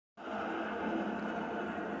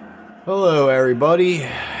Hello everybody,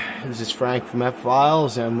 this is Frank from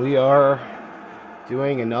F-Files, and we are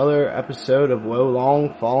doing another episode of Wo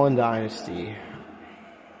Long Fallen Dynasty.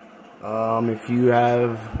 If you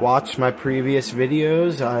have watched my previous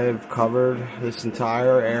videos, I have covered this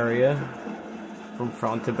entire area from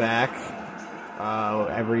front to back.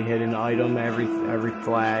 Every hidden item, every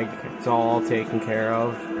flag, it's all taken care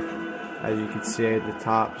of. As you can see at the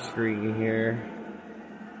top screen here.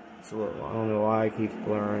 It's a little, I don't know why I keep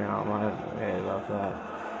blurring out my head about that.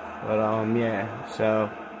 But yeah, so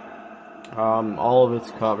all of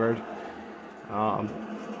it's covered. And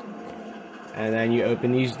then you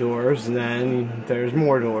open these doors, and then there's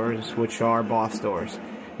more doors, which are boss doors.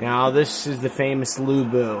 Now this is the famous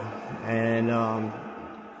Lubu, and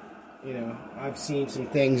you know, I've seen some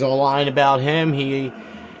things online about him. He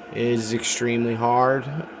is extremely hard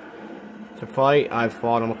to fight. I've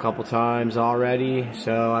fought him a couple times already,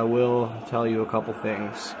 so I will tell you a couple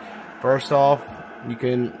things. First off, you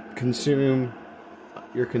can consume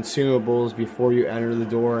your consumables before you enter the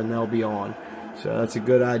door, and they'll be on. So that's a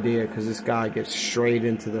good idea, because this guy gets straight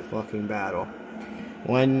into the fucking battle.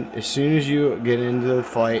 As soon as you get into the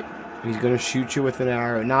fight, he's going to shoot you with an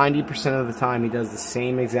arrow. 90% of the time he does the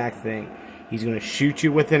same exact thing. He's going to shoot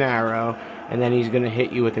you with an arrow, and then he's going to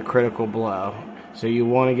hit you with a critical blow. So you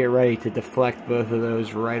want to get ready to deflect both of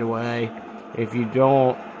those right away. If you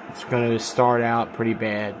don't, it's going to start out pretty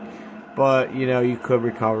bad. But, you know, you could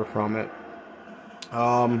recover from it.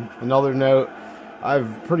 Another note,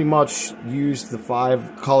 I've pretty much used the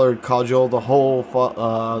 5-colored cudgel the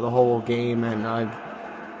whole game, and I've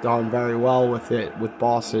done very well with it, with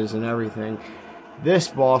bosses and everything. This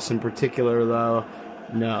boss in particular, though,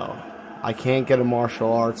 no. I can't get a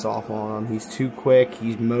martial arts off on him. He's too quick,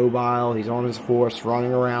 he's mobile, he's on his horse,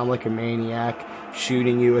 running around like a maniac,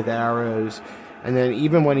 shooting you with arrows. And then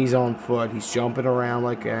even when he's on foot, he's jumping around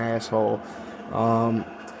like an asshole.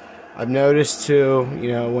 I've noticed too, you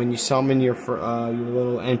know, when you summon your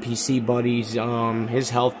little NPC buddies,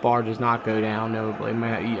 his health bar does not go down. No, I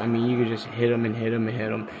mean, you can just hit him and hit him and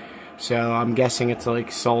hit him. So I'm guessing it's like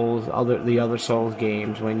the other Souls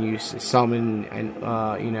games, when you summon and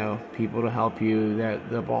you know, people to help you, that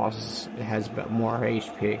the boss has more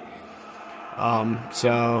HP.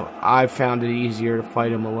 So I found it easier to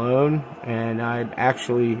fight him alone, and I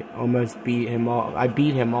actually almost beat him off. I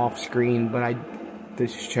beat him off screen, but I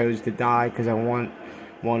just chose to die because I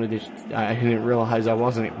I didn't realize I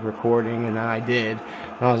wasn't recording, and then I did.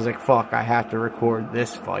 And I was like, fuck, I have to record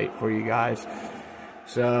this fight for you guys.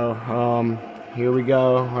 So, here we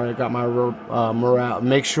go. I got my morale.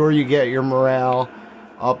 Make sure you get your morale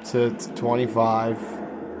up to 25.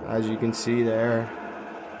 As you can see there,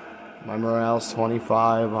 my morale's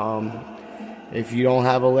 25. If you don't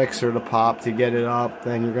have elixir to pop to get it up,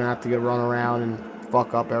 then you're gonna have to run around and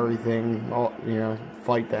fuck up everything. You know,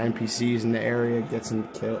 fight the NPCs in the area, get some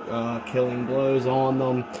killing blows on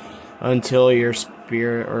them until your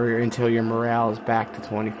until your morale is back to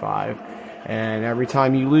 25. And every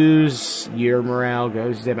time you lose, your morale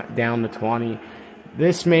goes down to 20.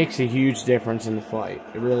 This makes a huge difference in the fight.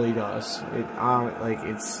 It really does.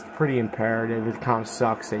 It's pretty imperative. It kind of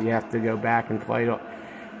sucks that you have to go back and fight.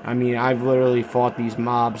 I mean, I've literally fought these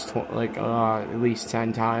mobs at least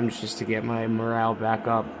 10 times just to get my morale back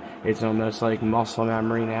up. It's almost like muscle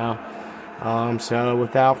memory now. So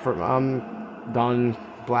I'm done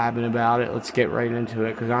blabbing about it. Let's get right into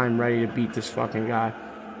it, because I'm ready to beat this fucking guy.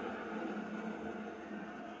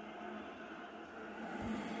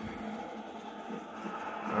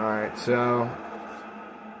 Alright, so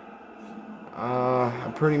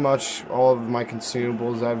pretty much all of my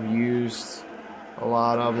consumables I've used, a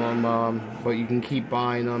lot of them, but you can keep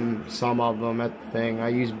buying them, some of them at the thing. I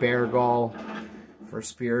use Bear Gall for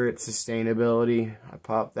spirit sustainability. I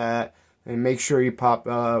pop that, and make sure you pop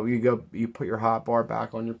you put your hot bar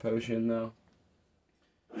back on your potion though.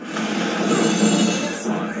 And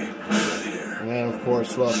then of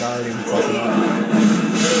course, look, I already fucking up.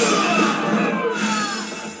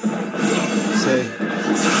 See,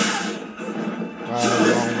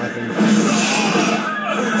 wrong weapon.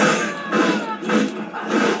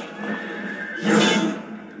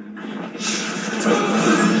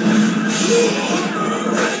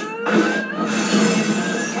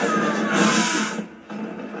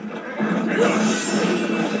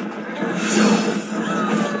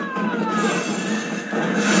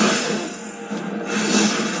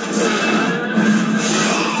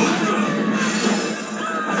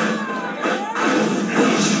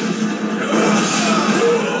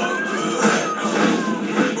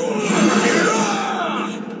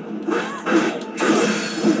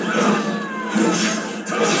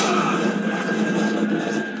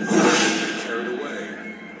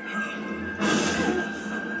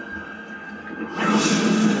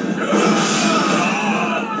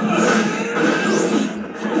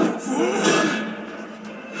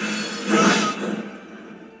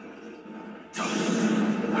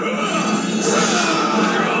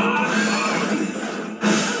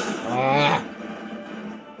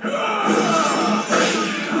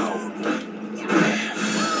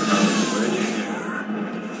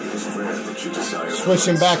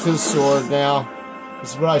 Switching back to the sword now.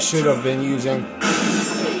 This is what I should have been using.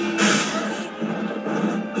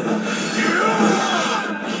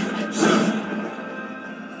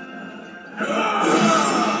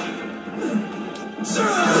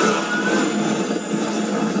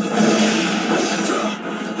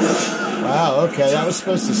 Wow, okay, that was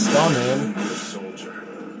supposed to stun him.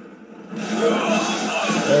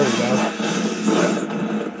 There we go.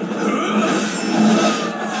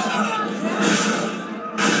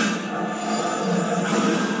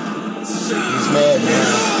 He's mad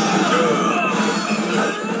now.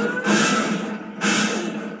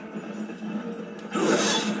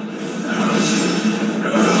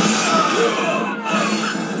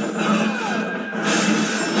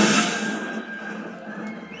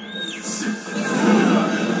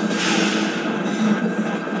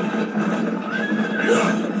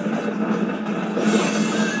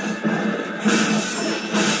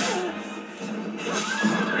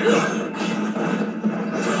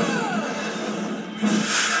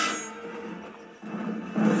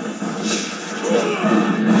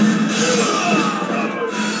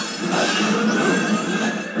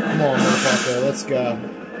 Come on, motherfucker, let's go.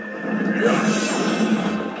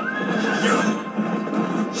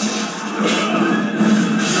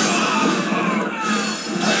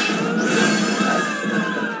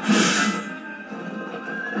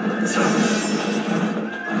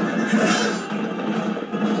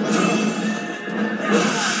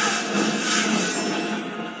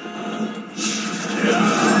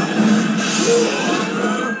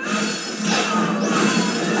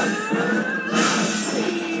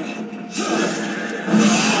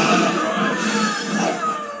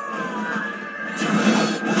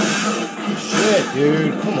 Shit,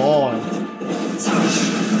 dude, come on.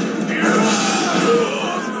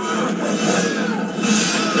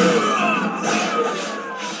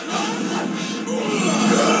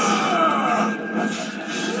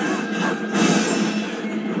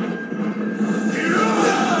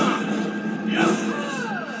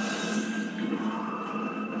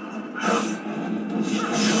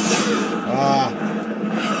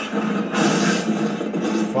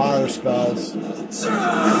 Fire spells.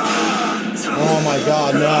 Oh my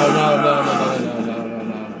god, no.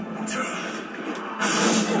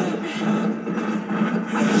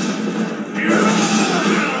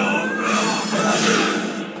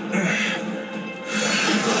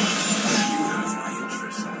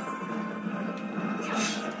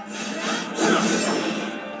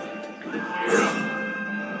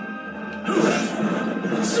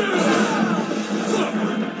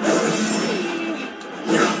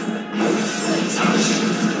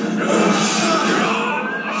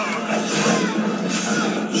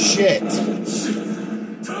 Shit.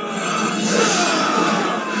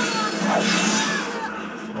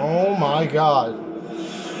 Oh my god.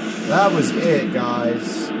 That was it,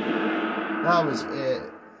 guys. That was it.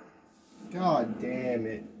 God damn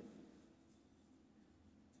it.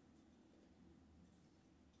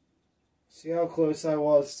 See how close I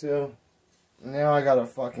was to? Now I gotta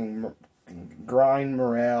fucking grind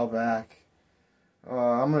morale back.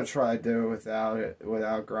 I'm gonna try to do it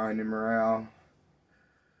without grinding morale.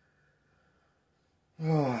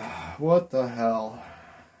 What the hell?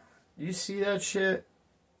 You see that shit?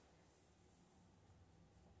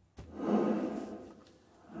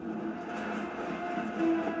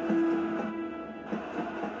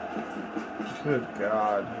 Good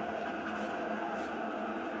God.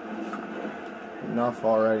 Enough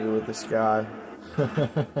already with this guy.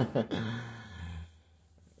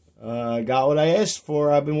 Got what I asked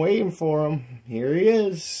for. I've been waiting for him. Here he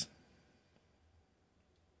is.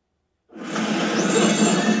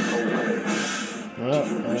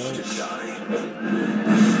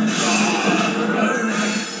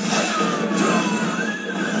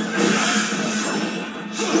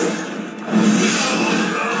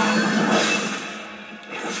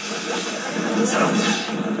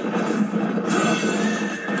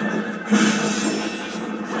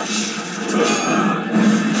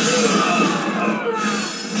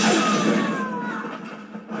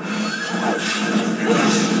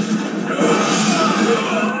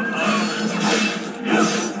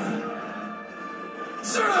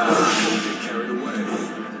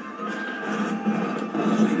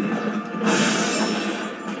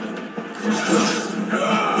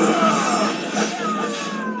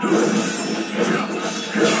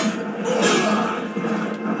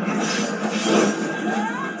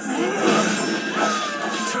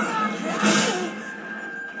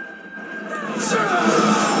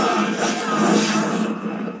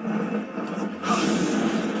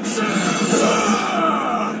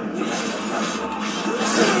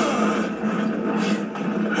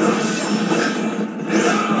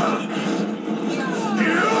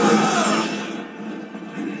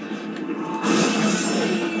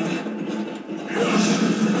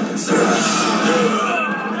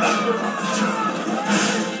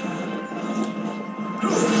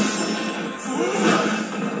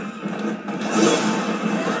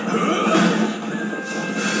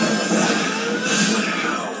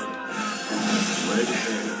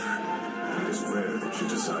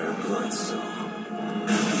 thought so.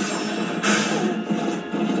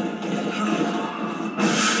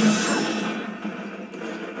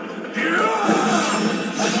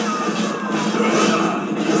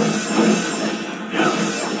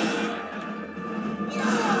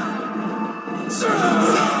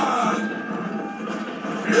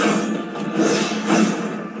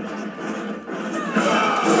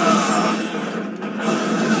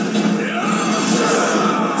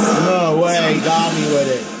 No way, got me with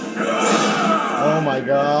it. Oh my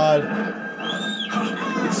god.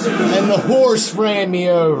 And the horse ran me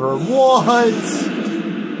over. What?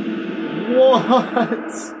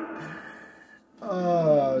 What?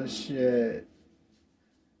 Oh shit.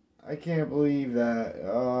 I can't believe that.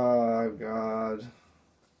 Oh god.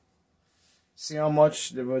 See how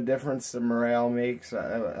much of a difference the morale makes?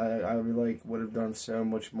 I would have done so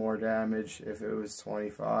much more damage if it was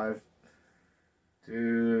 25.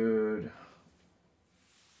 Dude.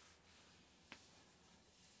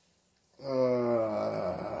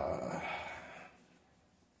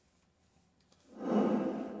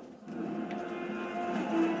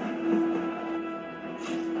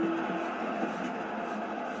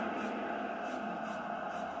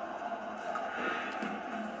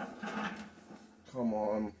 Come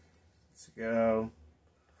on. Let's go.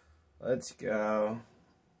 Let's go.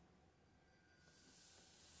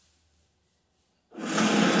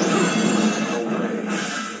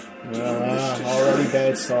 Already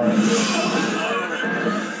bad start.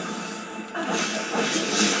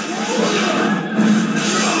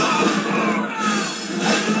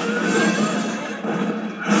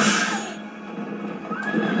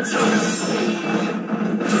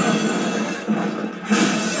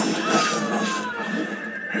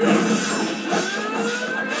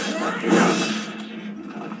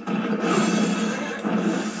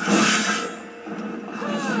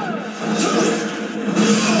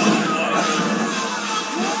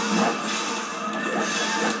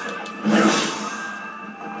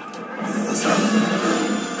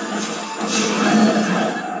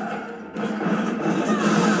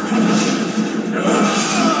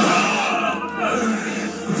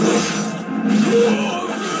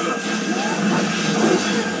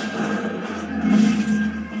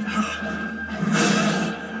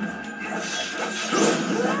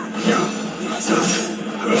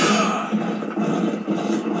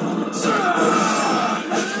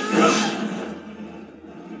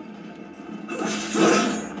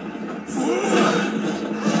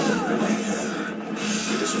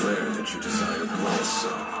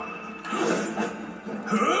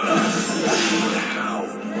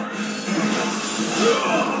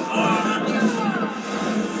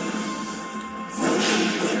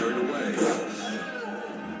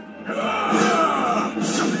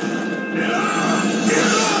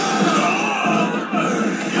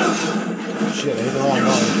 Shit, I hit the wrong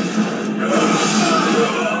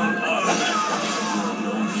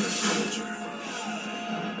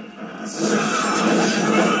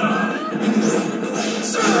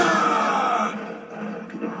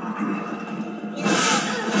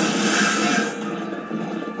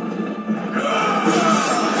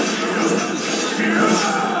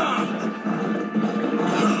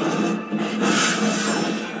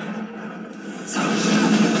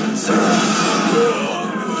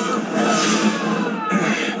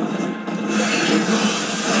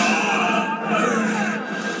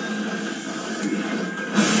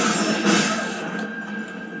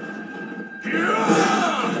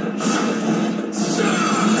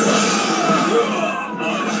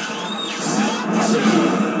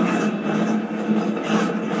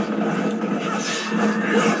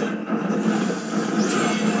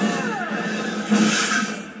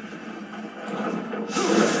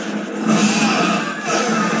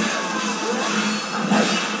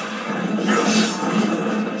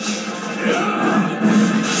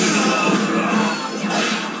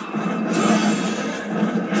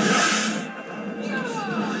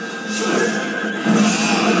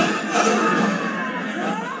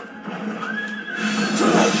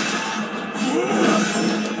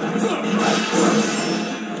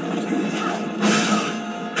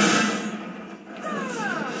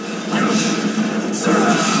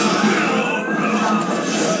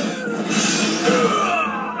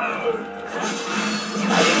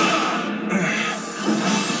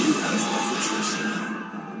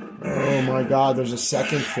Oh my god, there's a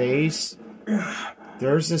second phase?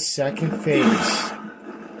 There's a second phase.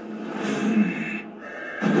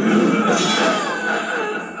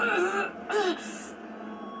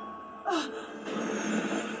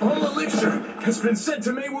 All elixir has been sent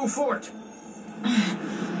to Maywu Fort.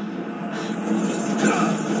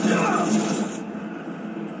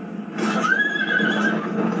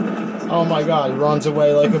 Oh my god, he runs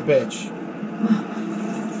away like a bitch.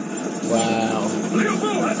 Wow. Liu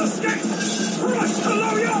Bu has escaped! Rush to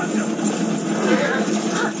Loyan!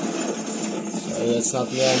 So that's not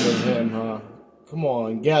the end of him, huh? Come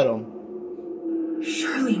on, get him.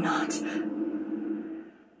 Surely not.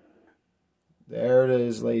 There it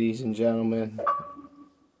is, ladies and gentlemen.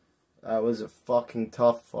 That was a fucking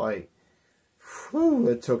tough fight. Whew,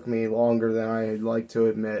 it took me longer than I'd like to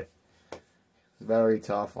admit. Very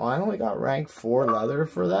tough. I only got rank 4 leather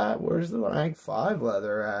for that. Where's the rank 5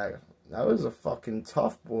 leather at? That was a fucking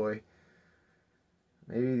tough boy.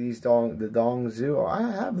 Maybe the Dongzu.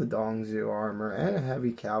 I have the Dongzu armor and a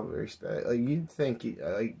heavy cavalry spec. Like, you'd think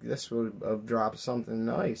like this would have dropped something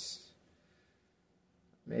nice.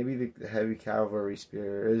 Maybe the heavy cavalry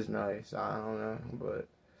spear is nice. I don't know, but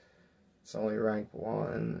it's only rank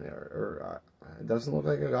 1. Or it doesn't look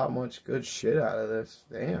like I got much good shit out of this.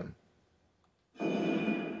 Damn.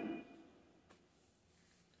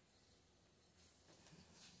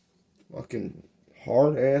 Fucking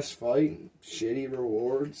hard ass fight, shitty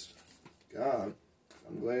rewards. God,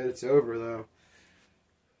 I'm glad it's over though.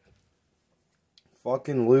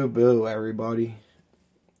 Fucking Liu Bu, everybody.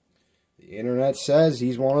 The internet says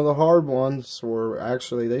he's one of the hard ones, or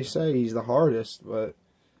actually they say he's the hardest, but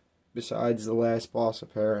besides the last boss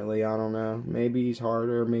apparently, I don't know. Maybe he's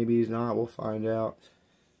harder, maybe he's not, we'll find out.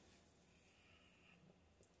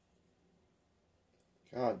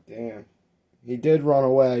 God damn. He did run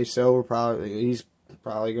away, so he's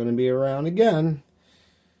probably going to be around again.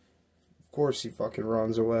 Of course he fucking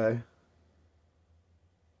runs away.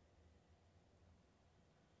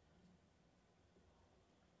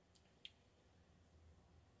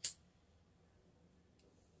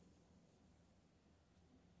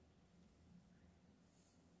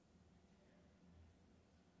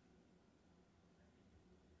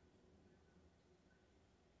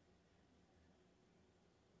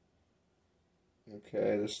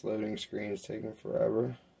 Okay, this loading screen is taking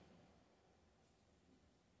forever.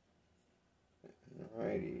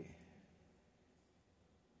 Alrighty.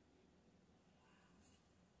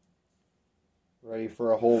 Ready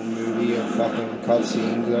for a whole movie of fucking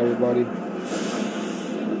cutscenes, everybody?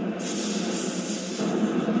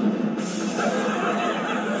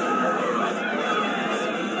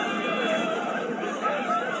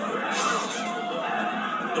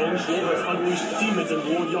 Dong Zhuo has unleashed demons in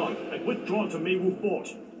Luoyang and withdrawn to Meiwu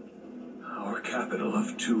Fort. Our capital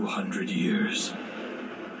of 200 years.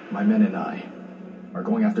 My men and I are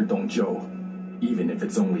going after Dongzhou, even if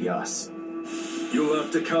it's only us. You'll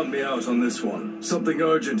have to count me out on this one. Something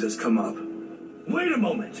urgent has come up. Wait a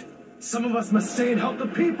moment! Some of us must stay and help the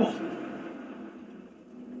people!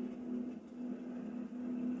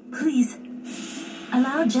 Please,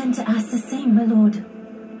 allow Jen to ask the same, my lord.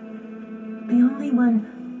 The only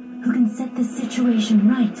one who can set this situation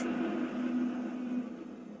right.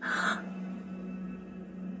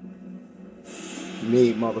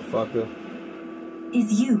 Me, motherfucker.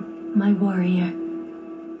 Is you, my warrior.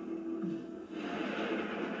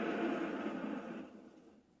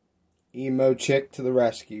 Emo chick to the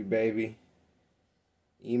rescue, baby.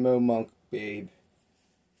 Emo monk, babe.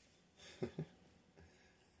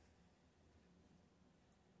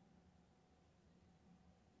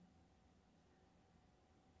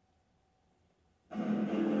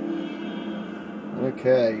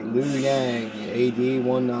 Okay, Liu Yang, AD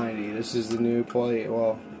 190. This is the new play,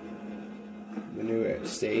 well, the new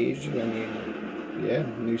stage. I mean, yeah,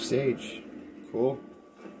 new stage. Cool.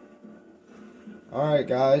 Alright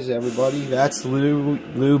guys, everybody, that's Liu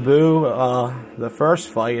Bu, the first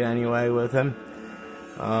fight anyway with him.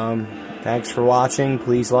 Thanks for watching.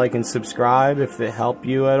 Please like and subscribe if it helped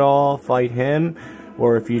you at all fight him,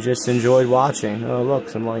 or if you just enjoyed watching. Oh look,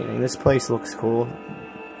 some lightning. This place looks cool.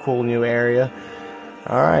 Cool new area.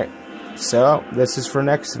 Alright, so this is for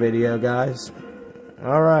next video, guys.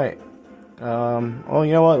 Alright. Oh,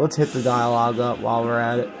 you know what? Let's hit the dialogue up while we're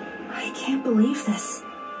at it. I can't believe this.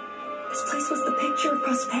 This place was the picture of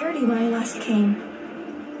prosperity when I last came.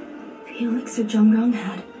 The elixir Zhongrong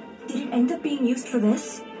had. Did it end up being used for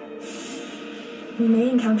this? We may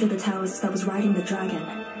encounter the Taoist that was riding the dragon.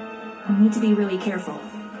 We need to be really careful.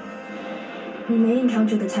 We may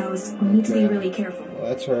encounter the Taoist. We need to be really careful. Well,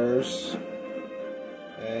 that's hers.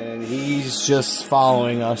 And he's just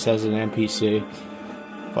following us as an NPC.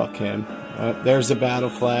 Fuck him. There's the battle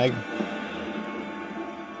flag.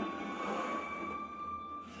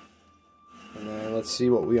 And then let's see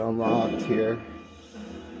what we unlocked here.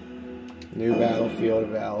 New battlefield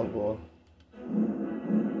available.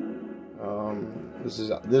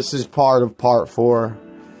 This is part of part 4.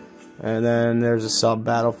 And then there's a sub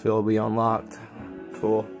battlefield we unlocked.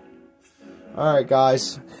 Cool. Alright,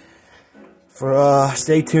 guys.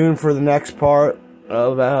 Stay tuned for the next part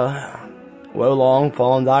of Wolong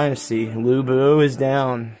Fallen Dynasty. Lu Bu is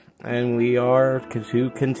down, and we are to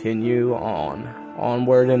continue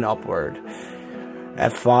onward and upward.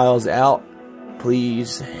 F-Files out.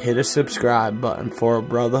 Please hit a subscribe button for a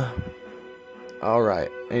brother.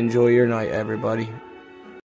 Alright, enjoy your night, everybody.